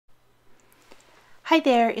Hi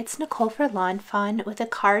there, it's Nicole for Lawn Fawn with a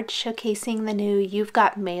card showcasing the new You've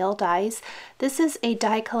Got Mail dies. This is a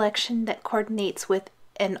die collection that coordinates with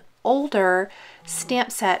an older stamp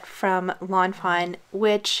set from Lawn Fawn,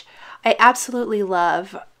 which I absolutely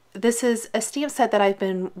love. This is a stamp set that I've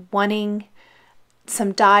been wanting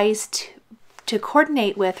some dies to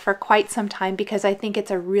coordinate with for quite some time because I think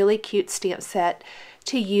it's a really cute stamp set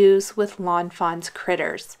to use with Lawn Fawn's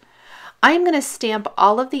critters. I'm going to stamp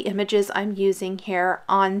all of the images I'm using here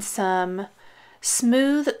on some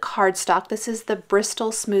smooth cardstock. This is the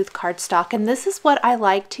Bristol smooth cardstock, and this is what I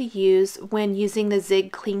like to use when using the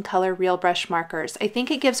Zig Clean Color Real Brush markers. I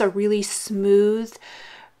think it gives a really smooth,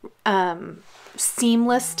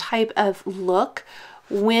 seamless type of look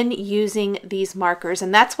when using these markers,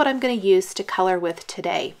 and that's what I'm going to use to color with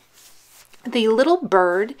today. The little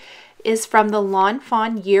bird is from the Lawn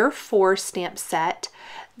Fawn Year 4 stamp set.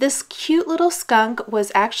 This cute little skunk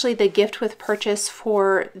was actually the gift with purchase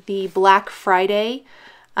for the Black Friday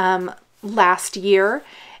last year,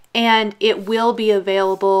 and it will be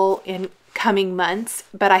available in coming months,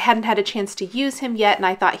 but I hadn't had a chance to use him yet, and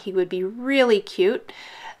I thought he would be really cute.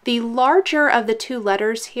 The larger of the two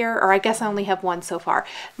letters here, or I guess I only have one so far,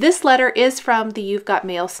 this letter is from the You've Got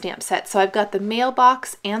Mail stamp set. So I've got the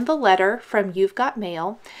mailbox and the letter from You've Got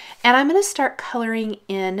Mail, and I'm going to start coloring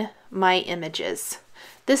in my images.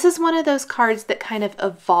 This is one of those cards that kind of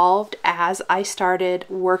evolved as I started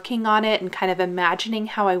working on it and kind of imagining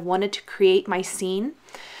how I wanted to create my scene.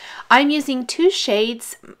 I'm using two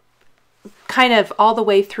shades kind of all the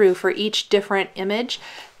way through for each different image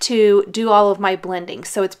to do all of my blending.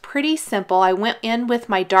 So it's pretty simple. I went in with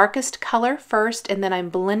my darkest color first, and then I'm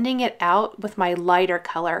blending it out with my lighter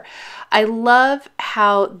color. I love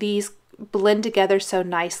how these blend together so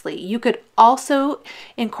nicely. You could also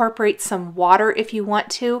incorporate some water if you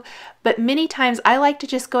want to, but many times I like to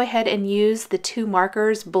just go ahead and use the two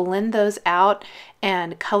markers, blend those out,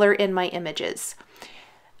 and color in my images.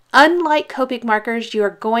 Unlike Copic markers, you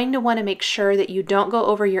are going to want to make sure that you don't go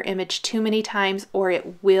over your image too many times, or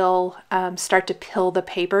it will start to pill the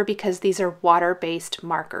paper because these are water-based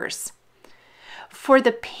markers. For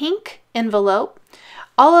the pink envelope,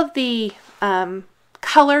 all of the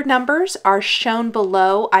color numbers are shown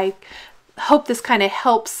below. I hope this kind of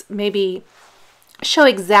helps maybe show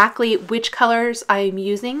exactly which colors I'm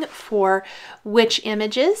using for which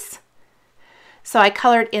images. So I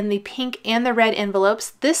colored in the pink and the red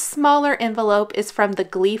envelopes. This smaller envelope is from the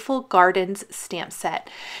Gleeful Gardens stamp set.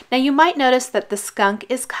 Now you might notice that the skunk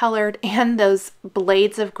is colored and those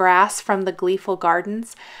blades of grass from the Gleeful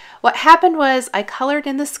Gardens. What happened was I colored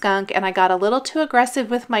in the skunk and I got a little too aggressive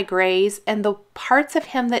with my grays, and the parts of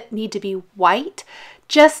him that need to be white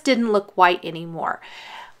just didn't look white anymore.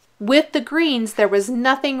 With the greens, there was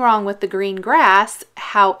nothing wrong with the green grass.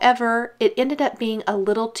 However, it ended up being a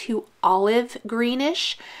little too olive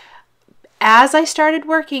greenish. As I started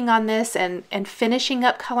working on this and finishing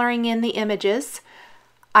up coloring in the images,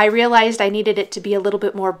 I realized I needed it to be a little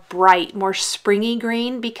bit more bright, more springy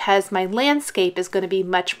green, because my landscape is going to be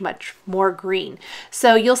much, much more green.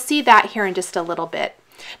 So you'll see that here in just a little bit.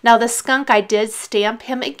 Now the skunk, I did stamp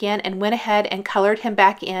him again and went ahead and colored him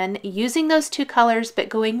back in using those two colors, but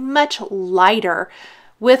going much lighter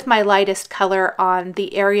with my lightest color on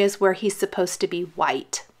the areas where he's supposed to be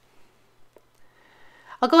white.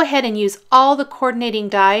 I'll go ahead and use all the coordinating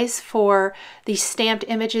dies for the stamped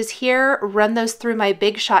images here, run those through my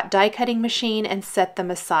Big Shot die cutting machine, and set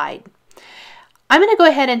them aside. I'm going to go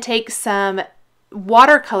ahead and take some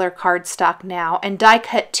watercolor cardstock now and die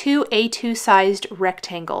cut two A2 sized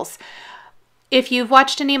rectangles. If you've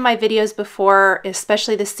watched any of my videos before,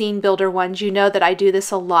 especially the scene builder ones, you know that I do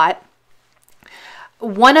this a lot.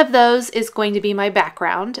 One of those is going to be my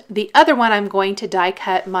background. The other one I'm going to die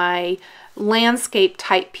cut my landscape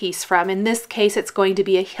type piece from. In this case, it's going to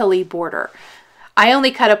be a hilly border. I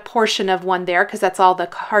only cut a portion of one there because that's all the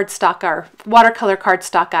cardstock or watercolor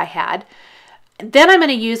cardstock I had. Then I'm going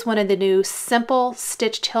to use one of the new simple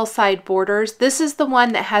stitched hillside borders. This is the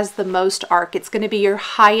one that has the most arc. It's going to be your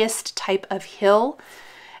highest type of hill.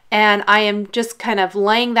 And I am just kind of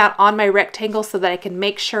laying that on my rectangle so that I can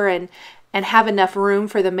make sure and have enough room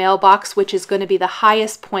for the mailbox, which is going to be the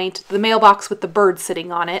highest point, the mailbox with the bird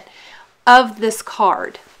sitting on it, of this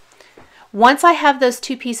card. Once I have those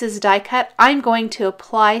two pieces die cut, I'm going to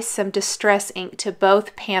apply some distress ink to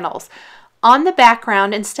both panels. On the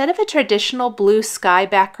background, instead of a traditional blue sky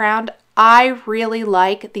background, I really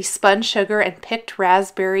like the Spun Sugar and Picked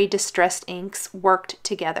Raspberry distressed inks worked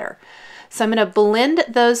together. So I'm going to blend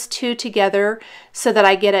those two together so that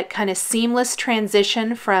I get a kind of seamless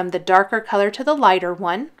transition from the darker color to the lighter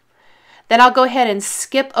one. Then I'll go ahead and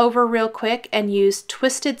skip over real quick and use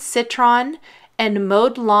Twisted Citron and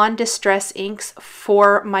Mowed Lawn Distress inks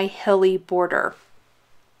for my hilly border.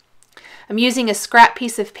 I'm using a scrap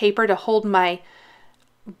piece of paper to hold my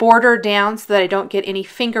border down so that I don't get any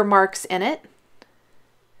finger marks in it.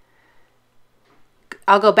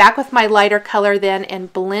 I'll go back with my lighter color then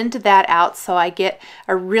and blend that out so I get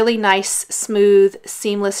a really nice, smooth,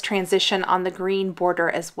 seamless transition on the green border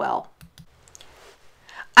as well.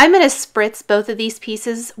 I'm going to spritz both of these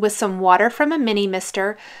pieces with some water from a mini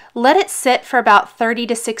mister, let it sit for about 30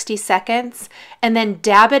 to 60 seconds, and then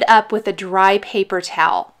dab it up with a dry paper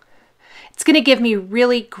towel. It's going to give me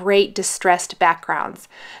really great distressed backgrounds.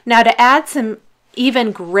 Now, to add some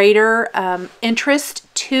even greater interest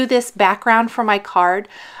to this background for my card,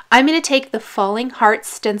 I'm going to take the Falling Heart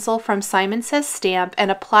stencil from Simon Says Stamp and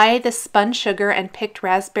apply the Spun Sugar and Picked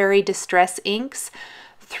Raspberry Distress inks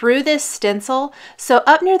through this stencil. So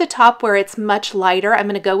up near the top where it's much lighter, I'm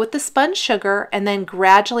going to go with the Spun Sugar and then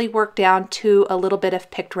gradually work down to a little bit of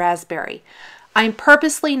Picked Raspberry. I'm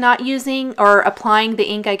purposely not using or applying the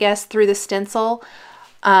ink, I guess, through the stencil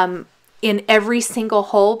in every single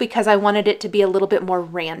hole because I wanted it to be a little bit more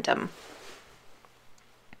random.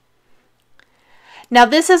 Now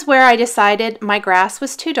this is where I decided my grass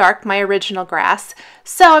was too dark, my original grass.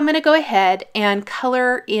 So I'm going to go ahead and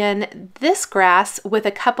color in this grass with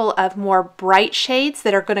a couple of more bright shades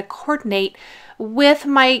that are going to coordinate with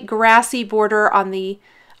my grassy border on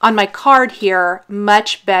my card here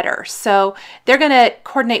much better. So they're going to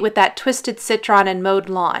coordinate with that Twisted Citron and Mowed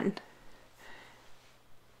Lawn.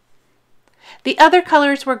 The other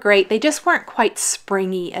colors were great. They just weren't quite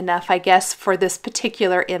springy enough, I guess, for this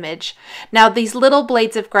particular image. Now these little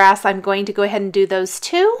blades of grass, I'm going to go ahead and do those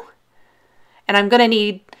too. And I'm going to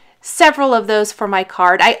need several of those for my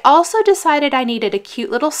card. I also decided I needed a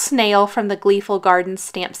cute little snail from the Gleeful Gardens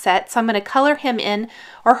stamp set. So I'm going to color him in,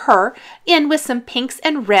 or her, in with some pinks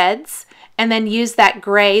and reds, and then use that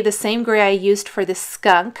gray, the same gray I used for the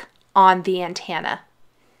skunk, on the antenna.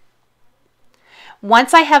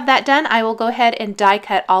 Once I have that done, I will go ahead and die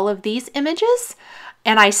cut all of these images,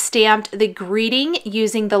 and I stamped the greeting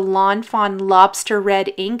using the Lawn Fawn Lobster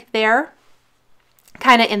Red ink there,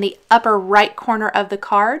 kind of in the upper right corner of the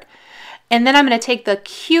card. And then I'm going to take the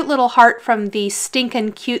cute little heart from the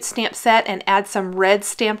Stinkin' Cute stamp set and add some red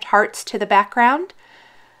stamped hearts to the background.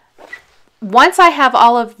 Once I have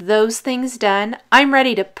all of those things done, I'm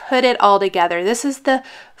ready to put it all together. This is the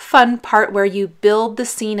fun part where you build the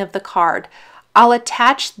scene of the card. I'll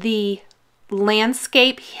attach the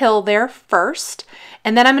landscape hill there first,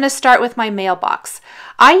 and then I'm going to start with my mailbox.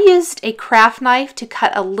 I used a craft knife to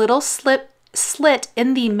cut a little slit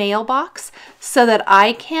in the mailbox so that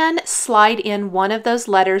I can slide in one of those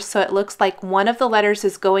letters so it looks like one of the letters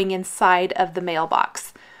is going inside of the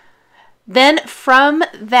mailbox. Then from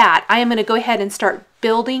that, I am going to go ahead and start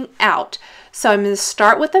building out. So I'm going to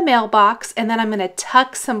start with the mailbox, and then I'm going to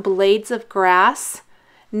tuck some blades of grass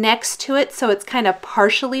next to it so it's kind of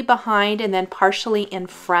partially behind and then partially in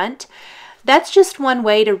front. That's just one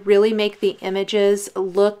way to really make the images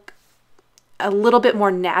look a little bit more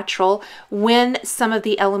natural when some of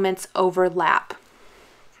the elements overlap.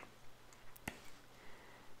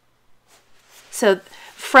 So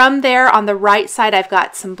from there on the right side, I've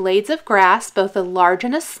got some blades of grass, both a large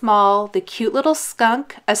and a small, the cute little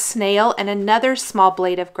skunk, a snail, and another small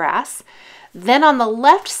blade of grass. Then on the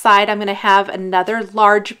left side, I'm going to have another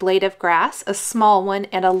large blade of grass, a small one,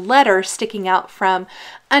 and a letter sticking out from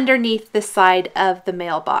underneath the side of the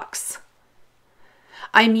mailbox.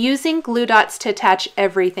 I'm using glue dots to attach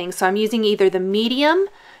everything, so I'm using either the medium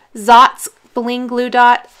Zot's bling glue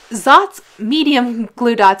dot, Zot's medium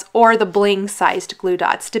glue dots, or the bling sized glue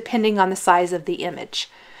dots, depending on the size of the image.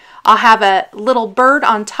 I'll have a little bird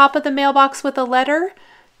on top of the mailbox with a letter,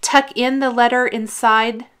 tuck in the letter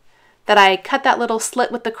inside that I cut that little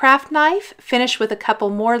slit with the craft knife, finish with a couple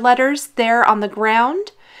more letters there on the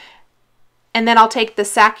ground, and then I'll take the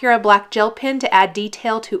Sakura black gel pen to add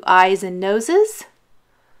detail to eyes and noses.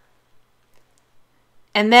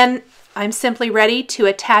 And then I'm simply ready to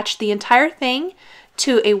attach the entire thing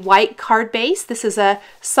to a white card base. This is a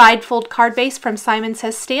side fold card base from Simon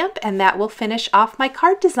Says Stamp, and that will finish off my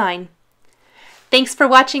card design. Thanks for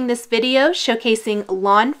watching this video showcasing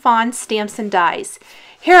Lawn Fawn stamps and dies.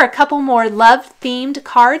 Here are a couple more love-themed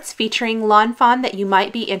cards featuring Lawn Fawn that you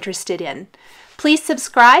might be interested in. Please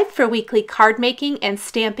subscribe for weekly card making and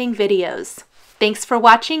stamping videos. Thanks for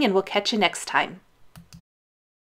watching, and we'll catch you next time.